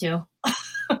 Oh, them too.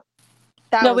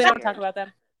 No, we don't talk about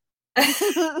them.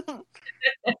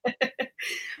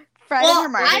 Fred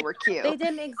and Hermione were cute. They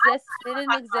didn't exist. They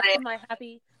didn't exist in my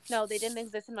happy. No, they didn't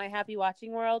exist in my happy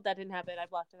watching world. That didn't happen. I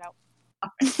blocked it out.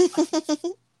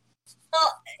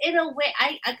 Well, in a way,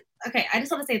 I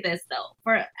just want to say this though.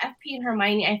 For FP and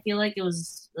Hermione, I feel like it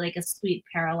was like a sweet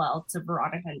parallel to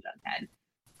Veronica and Jughead.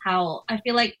 How I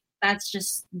feel like that's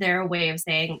just their way of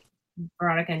saying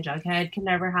Veronica and Jughead can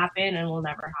never happen and will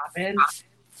never happen.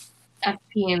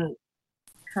 FP and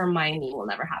Hermione will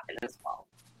never happen as well,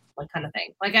 like kind of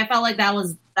thing. Like I felt like that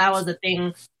was a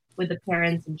thing with the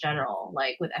parents in general.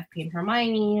 Like with FP and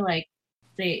Hermione, like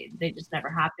they just never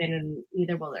happened, and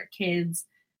neither will their kids.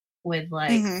 With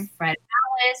like Fred and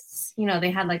Alice, you know, they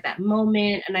had like that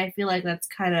moment, and I feel like that's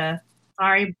kind of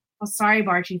sorry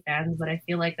Barchi fans, but I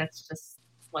feel like that's just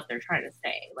what they're trying to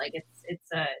say. Like it's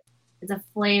a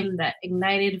flame that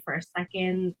ignited for a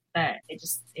second, that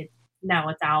now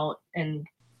it's out, and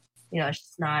you know it's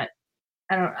just not.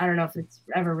 I don't know if it's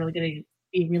ever really going to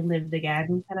be relived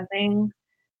again, kind of thing.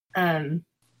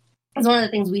 It's one of the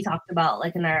things we talked about,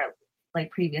 like in our like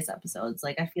previous episodes.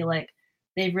 Like I feel like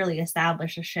they've really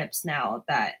established the ships now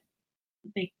that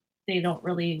they don't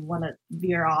really want to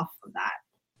veer off of that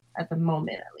at the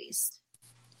moment, at least.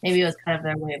 Maybe it was kind of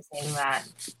their way of saying that.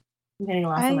 I'm getting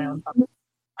lost in my own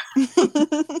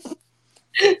thoughts.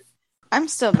 I'm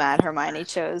still mad Hermione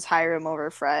chose Hiram over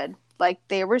Fred. Like,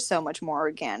 they were so much more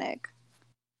organic,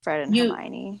 Fred and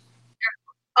Hermione.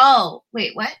 Oh,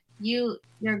 wait, what? You're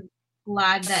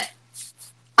glad that...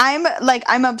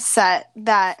 I'm upset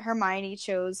that Hermione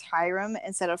chose Hiram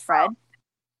instead of Fred.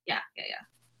 Yeah.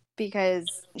 Because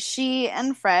she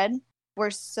and Fred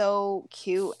were so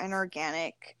cute and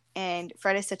organic, and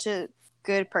Fred is such a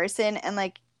good person, and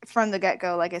like from the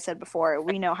get-go, like I said before,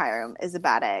 we know Hiram is a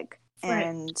bad egg,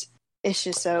 and it's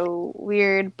just so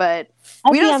weird, but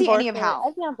we don't see any of how.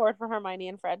 I'd be on board for Hermione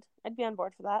and Fred. I'd be on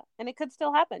board for that, and it could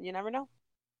still happen. You never know.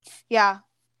 Yeah,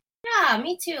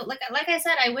 me too. Like I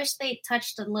said, I wish they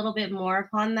touched a little bit more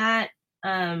upon that,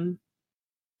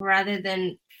 rather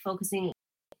than focusing.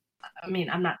 I mean,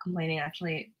 I'm not complaining.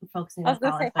 Actually, focusing. I was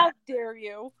gonna say, how dare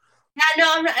you? Yeah,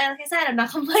 no, I'm not. Like I said, I'm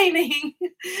not complaining,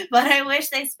 but I wish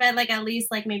they spent like at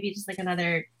least like maybe just like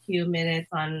another 2 minutes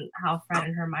on how Fred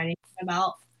and Hermione came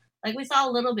about. Like we saw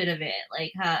a little bit of it,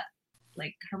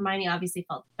 like Hermione obviously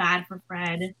felt bad for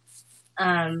Fred,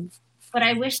 but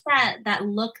I wish that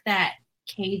look that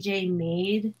KJ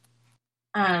made,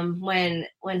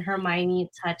 when Hermione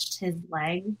touched his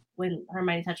leg, when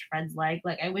Hermione touched Fred's leg,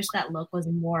 like I wish that look was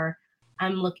more,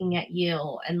 I'm looking at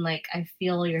you and like I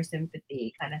feel your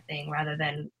sympathy kind of thing, rather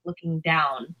than looking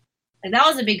down. Like that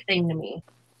was a big thing to me.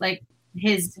 Like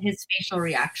his facial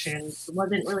reaction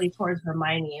wasn't really towards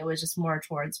Hermione, it was just more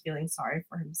towards feeling sorry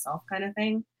for himself kind of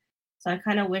thing. So I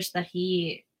kind of wish that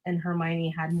he and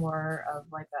Hermione had more of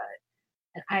like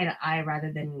an eye to eye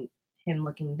rather than him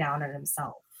looking down at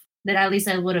himself. That at least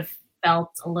I would have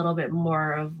felt a little bit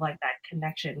more of like that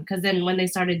connection. Because then when they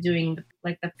started doing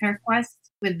like the pair quest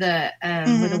with the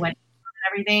with the wedding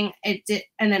and everything, it did,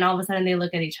 and then all of a sudden they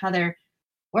look at each other,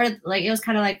 where like it was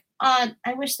kind of like, I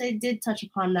wish they did touch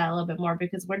upon that a little bit more,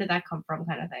 because where did that come from,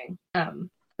 kind of thing.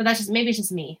 But that's just, maybe it's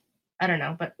just me. I don't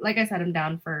know. But like I said, I'm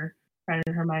down for Fred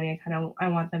and Hermione. I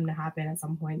want them to happen at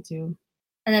some point too.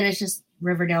 And then it's just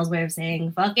Riverdale's way of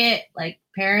saying, fuck it. Like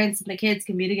parents and the kids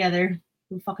can be together.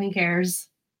 Who fucking cares?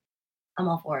 I'm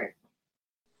all for it.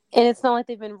 And it's not like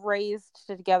they've been raised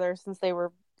together since they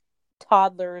were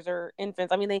toddlers or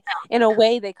infants. I mean, they, in a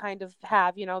way, they kind of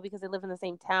have, you know, because they live in the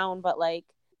same town, but like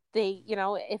they, you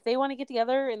know, if they want to get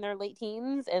together in their late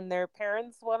teens and their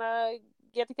parents want to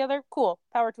get together, cool,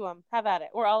 power to them, have at it.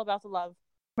 We're all about the love.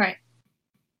 Right.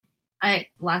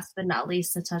 Last but not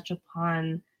least, to touch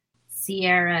upon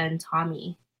Sierra and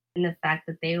Tommy and the fact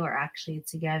that they were actually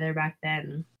together back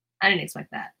then. I didn't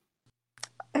expect that.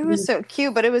 It was so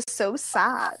cute, but it was so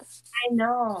sad. I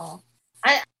know.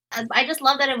 I just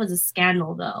love that it was a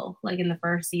scandal though. Like in the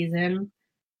first season,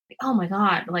 like, oh my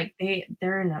god, like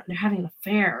they're having an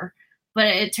affair, but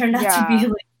it turned out to be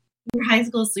like your high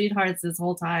school sweethearts this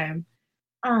whole time.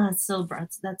 That's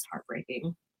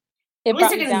heartbreaking. It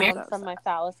brought me down from my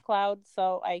phallus cloud,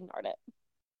 so I ignored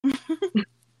it.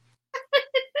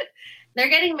 They're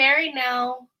getting married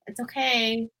now. It's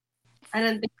okay. I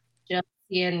don't think just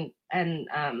and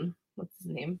what's his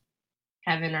name,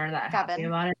 Kevin, are that happy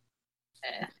about it.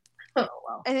 Oh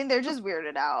well. I think they're just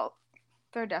weirded out.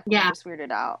 They're definitely just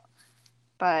weirded out.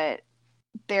 But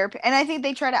and I think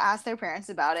they try to ask their parents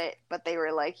about it, but they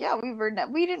were like, "Yeah,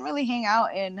 we didn't really hang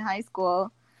out in high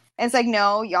school." And it's like,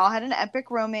 no, y'all had an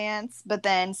epic romance, but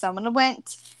then someone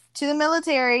went to the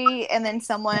military, and then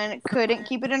someone couldn't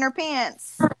keep it in her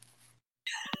pants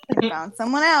and found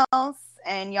someone else,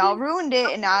 and y'all ruined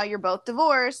it, and now you're both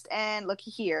divorced. And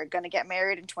looky here, gonna get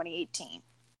married in 2018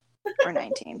 or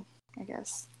 19, I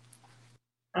guess.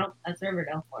 Oh, that's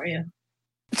Riverdale for you.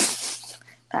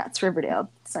 That's Riverdale.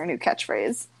 It's our new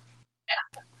catchphrase.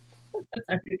 Yeah, that's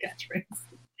our new catchphrase.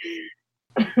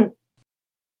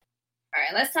 All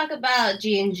right, let's talk about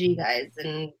G&G, guys,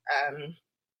 and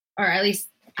or at least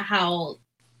how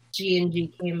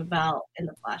G&G came about in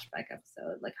the flashback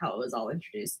episode, like how it was all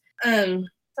introduced. So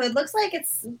it looks like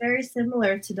it's very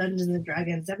similar to Dungeons and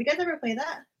Dragons. Have you guys ever played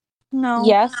that? No.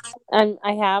 Yes, and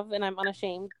I have, and I'm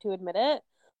unashamed to admit it.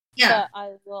 Yeah. But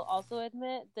I will also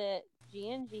admit that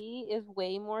G&G is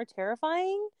way more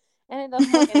terrifying, and it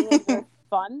doesn't look anywhere near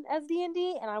fun as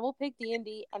D&D, and I will pick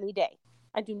D&D any day.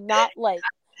 I do not like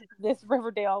this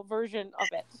Riverdale version of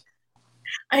it.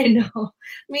 I know.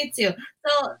 Me too.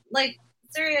 So, like,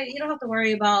 Surya, you don't have to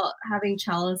worry about having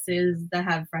chalices that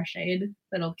have fresh aid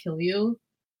that'll kill you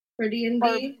for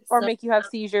D&D. Or make you have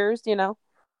seizures, you know?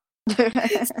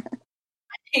 I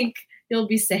think you'll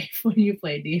be safe when you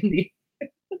play D&D.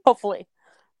 Hopefully.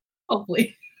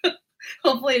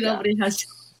 Hopefully nobody has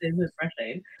challenges with fresh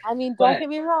aid. I mean, don't get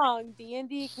me wrong.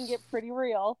 D&D can get pretty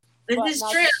real. This is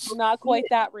true. Not quite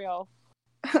that real.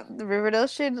 The Riverdale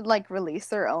should like release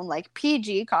their own like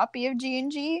PG copy of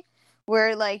G&G,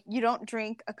 where like you don't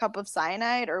drink a cup of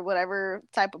cyanide or whatever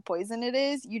type of poison it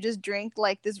is. You just drink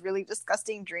like this really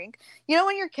disgusting drink. You know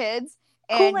when you're kids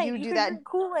and Kool-Aid. you do can that drink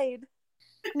Kool-Aid.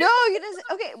 No, you just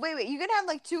okay. Wait. You can have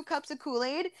like 2 cups of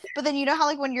Kool-Aid, but then you know how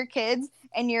like when you're kids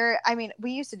and I mean,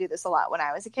 we used to do this a lot when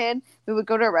I was a kid. We would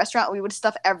go to a restaurant. We would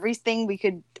stuff everything we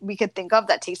could think of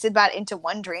that tasted bad into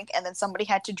one drink, and then somebody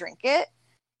had to drink it.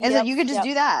 And so you could just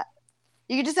do that.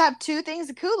 You could just have 2 things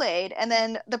of Kool-Aid, and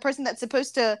then the person that's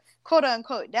supposed to quote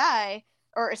unquote die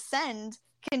or ascend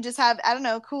can just have, I don't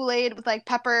know, Kool-Aid with like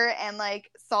pepper and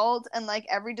like salt and like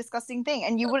every disgusting thing,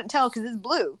 and you wouldn't tell because it's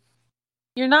blue.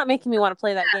 You're not making me want to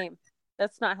play that game.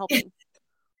 That's not helping.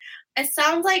 It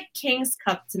sounds like King's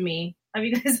Cup to me. Have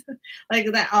you guys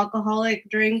like that alcoholic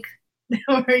drink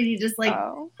where you just like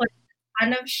put a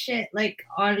ton of shit like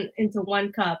on into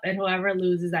one cup, and whoever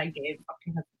loses that game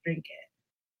fucking has to drink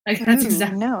it. Like that's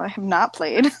exactly. No, I have not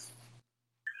played.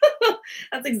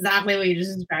 That's exactly what you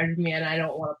just described to me, and I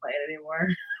don't want to play it anymore.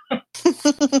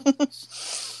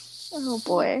 Oh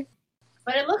boy.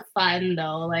 But it looked fun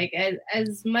though. Like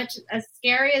as much as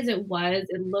scary as it was,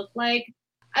 it looked like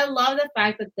I love the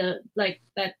fact that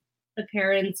the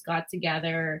parents got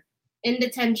together in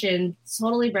detention,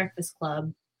 totally Breakfast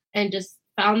Club, and just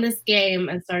found this game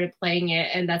and started playing it,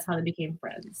 and that's how they became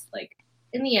friends. Like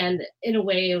in the end, in a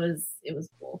way, it was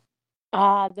cool.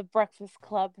 The Breakfast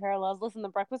Club parallels. Listen, The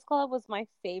Breakfast Club was my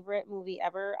favorite movie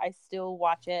ever. I still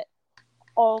watch it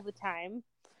all the time.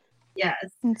 Yes,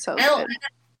 it's so good. The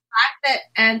fact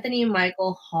that Anthony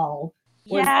Michael Hall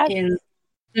was in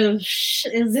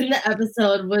the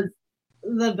episode was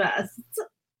the best.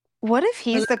 What if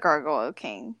he's the Gargoyle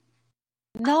King?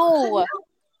 No.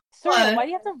 Sorry, why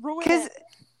do you have to ruin it?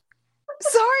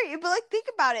 Sorry, but like think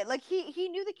about it. Like he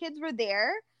knew the kids were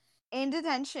there in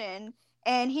detention,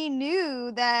 and he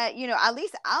knew that, you know, at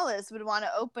least Alice would want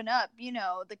to open up, you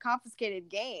know, the confiscated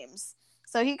games.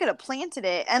 So he could have planted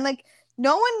it. And like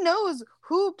no one knows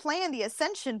who planned the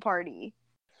Ascension party.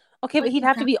 Okay, but he'd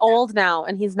have to be old now,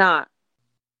 and he's not.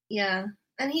 Yeah.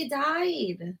 And he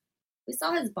died. We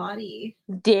saw his body.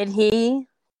 Did he?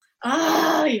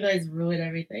 Oh, you guys ruined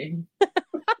everything.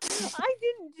 I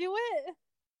didn't do it.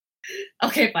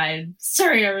 Okay, fine.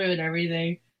 Sorry, I ruined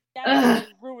everything. Yeah,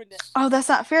 ruined it. Oh, that's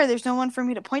not fair. There's no one for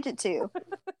me to point it to.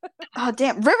 Oh,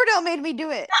 damn. Riverdale made me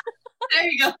do it. There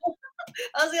you go.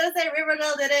 I was going to say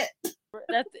Riverdale did it.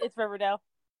 It's Riverdale.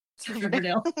 It's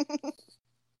Riverdale.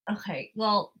 Okay,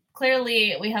 well,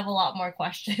 clearly we have a lot more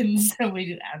questions than we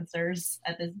do answers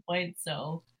at this point,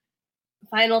 so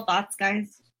final thoughts,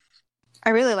 guys?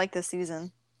 I really like this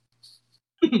season.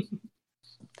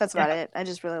 That's about it. I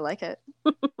just really like it.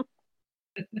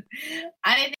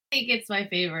 I think it's my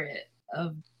favorite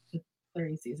of the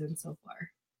 3 seasons so far.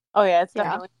 Oh yeah, it's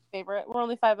definitely my favorite. We're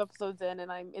only 5 episodes in,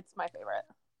 and it's my favorite.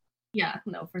 Yeah,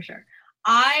 no, for sure.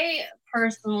 I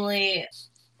personally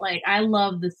I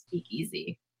love the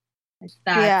speakeasy.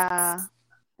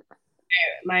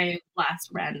 my last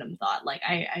random thought. Like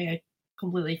I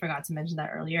completely forgot to mention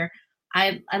that earlier.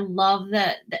 I love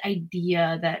the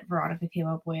idea that Veronica came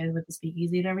up with the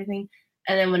speakeasy and everything.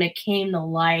 And then when it came to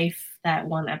life, that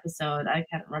one episode, I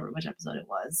can't remember which episode it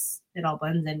was. It all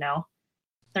blends in now.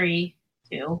 3,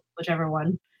 2, whichever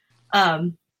one.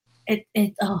 It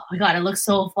oh my god, it looks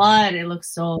so fun. It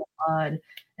looks so fun.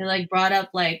 It like brought up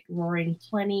like Roaring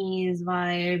 20s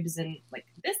vibes, and like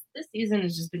this season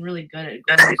has just been really good at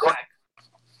going back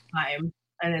time,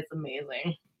 and it's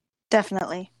amazing.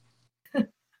 Definitely.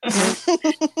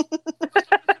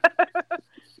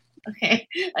 Okay.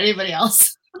 Anybody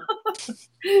else?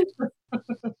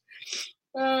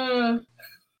 No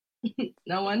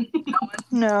one?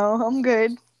 No, I'm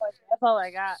good. That's all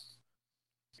I got.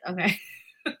 Okay.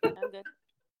 I'm good.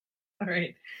 All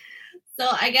right. So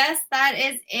I guess that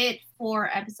is it for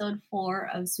episode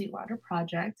 4 of Sweetwater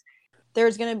Project.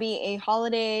 There's going to be a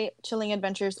holiday Chilling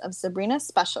Adventures of Sabrina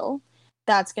special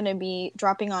that's going to be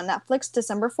dropping on Netflix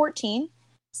December 14.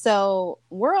 So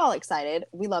we're all excited.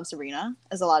 We love Sabrina,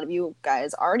 as a lot of you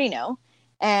guys already know.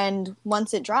 And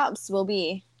once it drops, we'll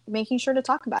be making sure to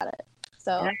talk about it.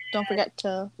 So don't forget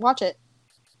to watch it.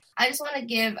 I just want to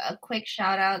give a quick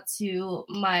shout out to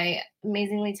my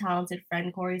amazingly talented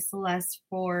friend Corey Celeste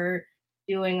for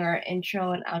doing our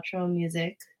intro and outro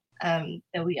music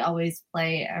that we always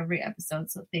play every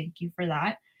episode. So thank you for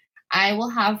that. I will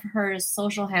have her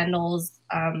social handles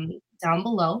down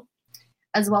below,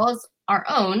 as well as our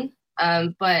own.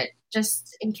 But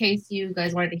just in case you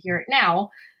guys wanted to hear it now,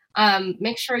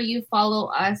 make sure you follow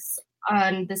us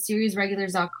on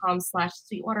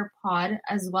theseriesregulars.com/sweetwaterpod,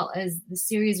 as well as the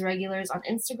Series Regulars on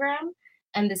Instagram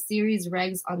and the Series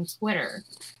Regs on Twitter.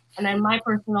 And then my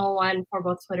personal one for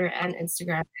both Twitter and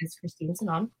Instagram is Christine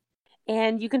Sanon.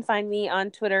 And you can find me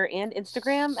on Twitter and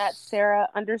Instagram at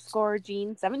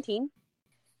Sarah_Jean17.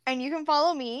 And you can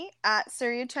follow me at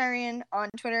Seriatarian on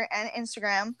Twitter and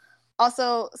Instagram.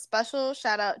 Also, special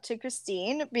shout out to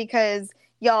Christine because,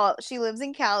 y'all, she lives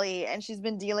in Cali and she's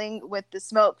been dealing with the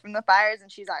smoke from the fires,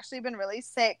 and she's actually been really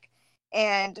sick.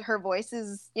 And her voice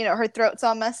is, her throat's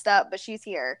all messed up, but she's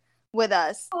here with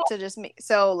us to just make,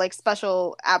 so like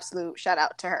special absolute shout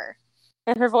out to her.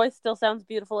 And her voice still sounds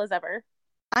beautiful as ever.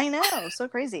 I know, so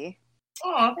crazy.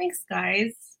 Oh, thanks,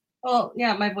 guys. Well,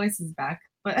 yeah, my voice is back,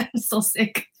 but I'm still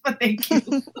sick. But thank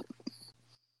you.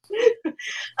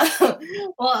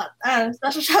 Well,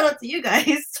 special shout out to you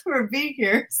guys for being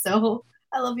here. So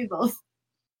I love you both.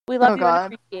 We love you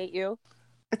and appreciate you.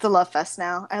 It's a love fest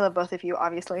now. I love both of you,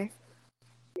 obviously.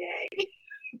 Yay.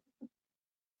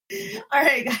 All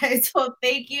right, guys. Well,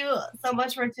 thank you so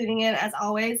much for tuning in. As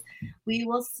always, we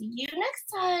will see you next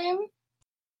time.